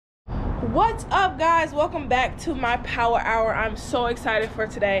What's up, guys? Welcome back to my power hour. I'm so excited for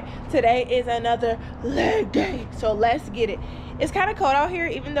today. Today is another leg day, so let's get it. It's kind of cold out here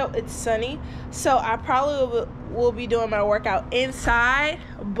even though it's sunny, so I probably will be doing my workout inside,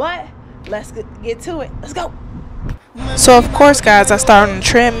 but let's get to it. Let's go. So of course, guys, I start on the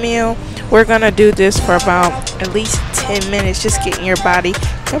treadmill. We're gonna do this for about at least 10 minutes, just getting your body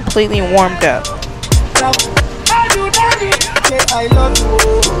completely warmed up. I love you.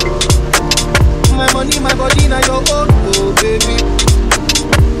 My money, my body, now your own, oh baby.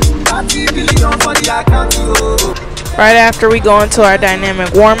 30 billion for the account, oh. Right after we go into our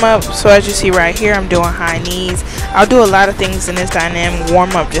dynamic warm-up, so as you see right here, I'm doing high knees. I'll do a lot of things in this dynamic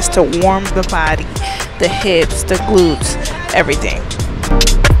warm-up just to warm the body, the hips, the glutes, everything.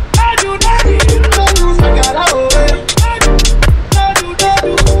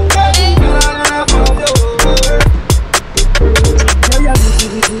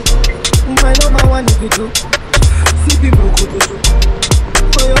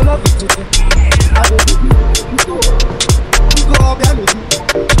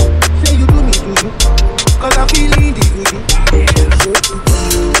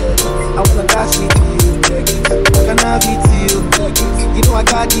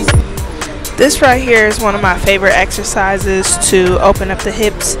 This right here is one of my favorite exercises to open up the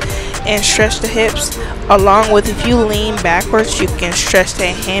hips and stretch the hips, along with if you lean backwards you can stretch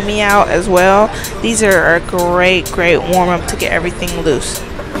that hammy out as well. These are a great warm-up to get everything loose.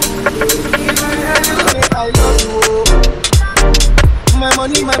 My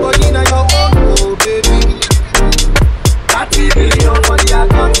money, my body, now your own, oh baby. 30 billion for the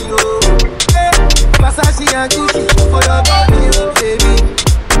account, oh. Versace and Gucci for your body, oh baby.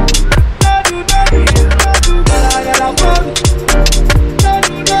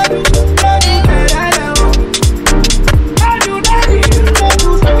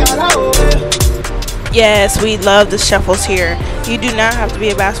 Yes, we love the shuffles here. You do not have to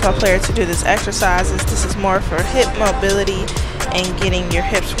be a basketball player to do this exercise. This is more for hip mobility and getting your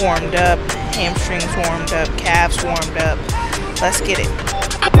hips warmed up, hamstrings warmed up, calves warmed up. Let's get it.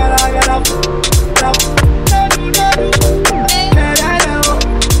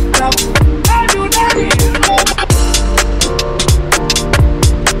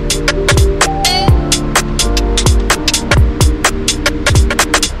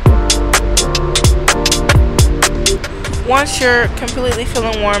 Once you're completely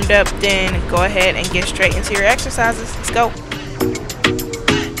feeling warmed up, then go ahead and get straight into your exercises. Let's go.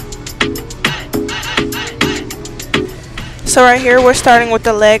 So right here we're starting with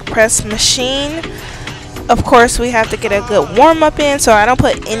the leg press machine. Of course we have to get a good warm up in, so I don't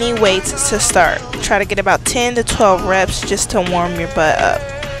put any weights to start. Try to get about 10 to 12 reps just to warm your butt up.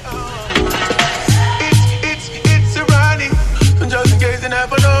 It's a running, just in case you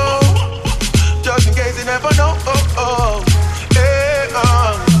never know. Just in case you never know. Hey,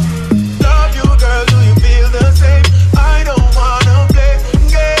 love you, girl, do you feel the same? I don't wanna play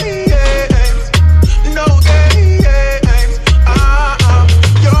games, no games.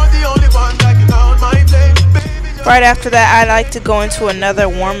 You're the only one that can count my flame. Right after that, I like to go into another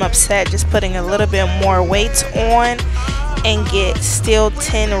warm-up set, just putting a little bit more weights on and get still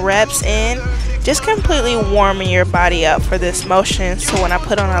 10 reps in, just completely warming your body up for this motion. So when I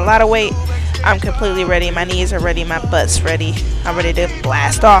put on a lot of weight, I'm completely ready. My knees are ready, my butt's ready. I'm ready to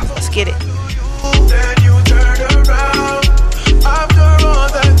blast off. Let's get it. Then you turn around. After all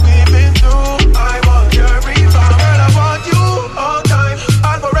that we've been through, I want your rebound. Girl, I want you all time.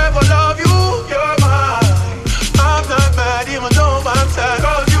 I'll forever love you. You're mine. I'm not mad even though I'm sad.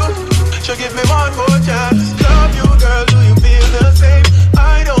 'Cause you should give me one more chance. Love you, girl, do you feel the same?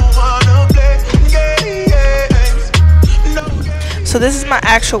 I don't wanna play games. No games. So this is my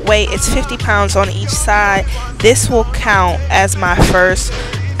actual weight. It's 50 pounds on each side. This will count as my first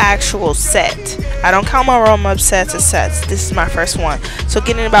actual set. I don't count my warm-up sets as sets. This is my first one. So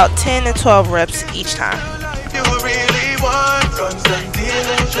getting about 10 to 12 reps each time. You really want constant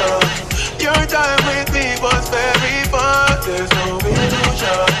illusion. Your time with me was very fun. There's no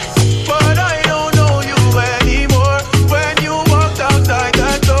illusion. But I don't know you anymore. When you walked outside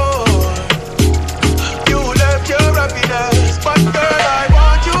that door, you left your happiness. But girl, I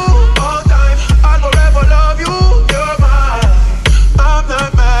want you all time. I'll forever love you. You're mine. I'm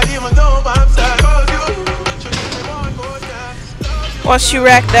not mad even though I'm sad. 'Cause you should give me one more chance. Once you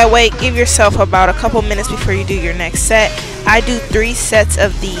rack that weight, give yourself about a couple minutes before you do your next set. I do 3 sets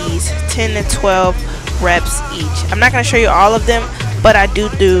of these, 10 to 12 reps each. I'm not going to show you all of them, but I do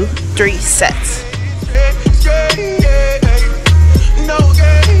 3 sets.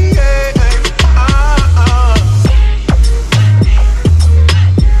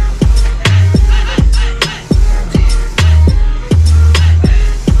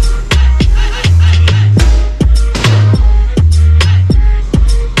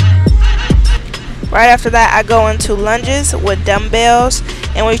 Right after that, I go into lunges with dumbbells,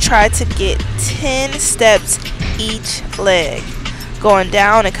 and we try to get 10 steps each leg, going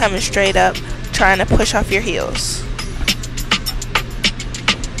down and coming straight up, trying to push off your heels.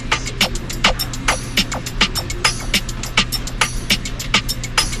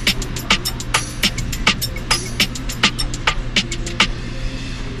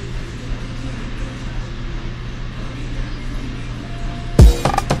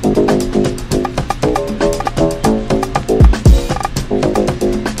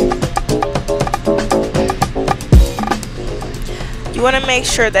 You want to make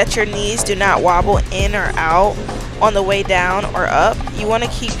sure that your knees do not wobble in or out on the way down or up. You want to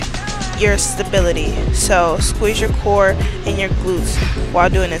keep your stability. So squeeze your core and your glutes while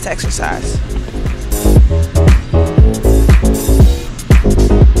doing this exercise.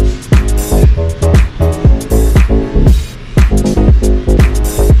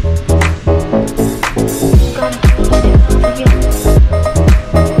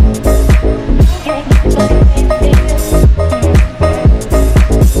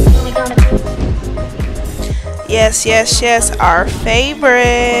 Yes, our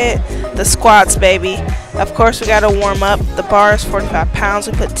favorite, the squats, baby. Of course, we gotta warm up. The bar is 45 pounds.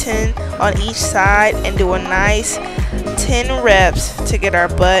 We put 10 on each side and do a nice 10 reps to get our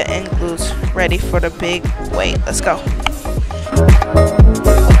butt and glutes ready for the big weight. Let's go.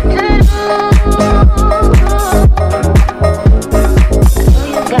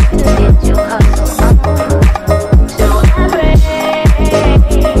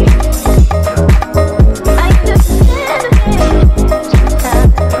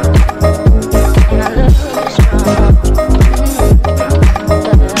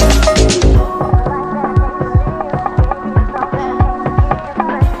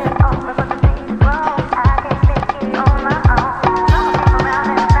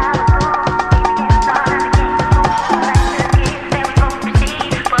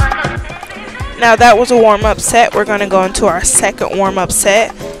 Now that was a warm-up set. We're going to go into our second warm-up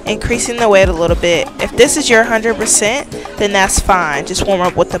set, increasing the weight a little bit. If this is your 100%, then that's fine. Just warm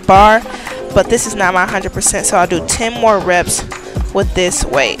up with the bar. But this is not my 100%, so I'll do 10 more reps with this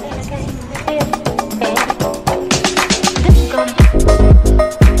weight.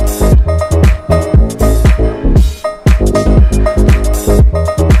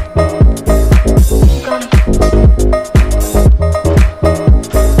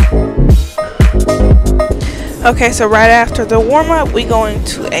 Okay, so right after the warm-up, we go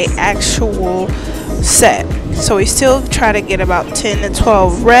into a actual set. So we still try to get about 10 to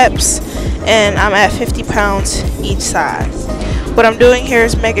 12 reps, and I'm at 50 pounds each side. What I'm doing here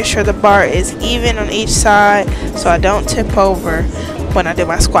is making sure the bar is even on each side so I don't tip over when I do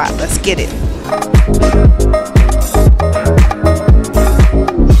my squat. Let's get it.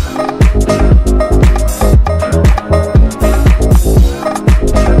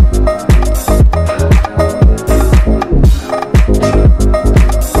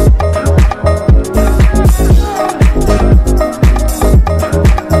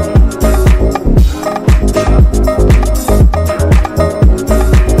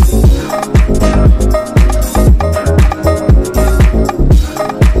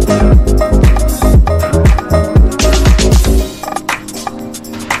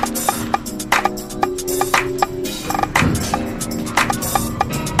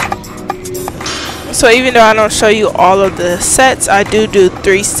 So even though I don't show you all of the sets, I do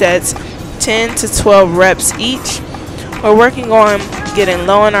 3 sets, 10 to 12 reps each. We're working on getting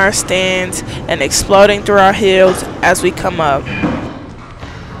low in our stance and exploding through our heels as we come up.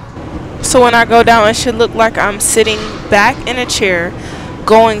 So when I go down, it should look like I'm sitting back in a chair,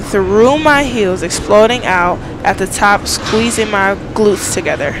 going through my heels, exploding out at the top, squeezing my glutes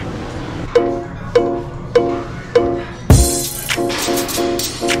together.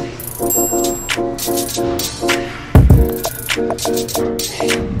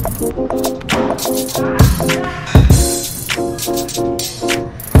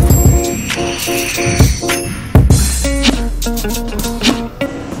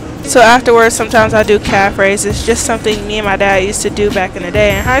 So afterwards, sometimes I do calf raises, just something me and my dad used to do back in the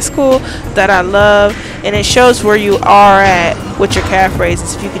day in high school that I love, and it shows where you are at with your calf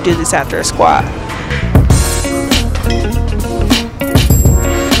raises if you can do this after a squat.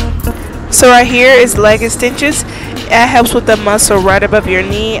 So right here is leg extensions. It helps with the muscle right above your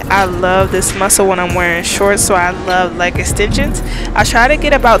knee. I love this muscle when I'm wearing shorts, so I love leg extensions. I try to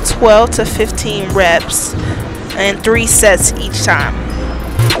get about 12 to 15 reps and 3 sets each time.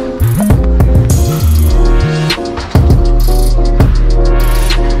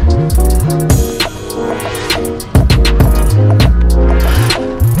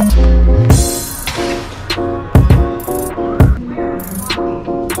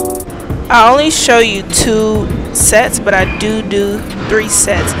 I only show you 2 sets, but I do 3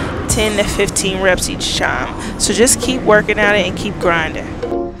 sets, 10 to 15 reps each time. So just keep working at it and keep grinding.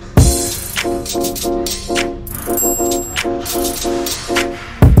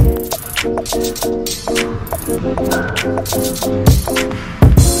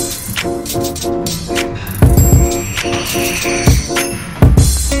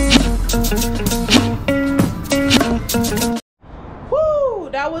 Woo!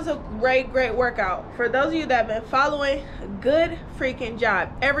 That was a great workout. For those of you that have been following, good freaking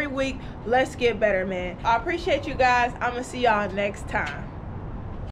job. Every week, let's get better, man. I appreciate you guys. I'm gonna see y'all next time.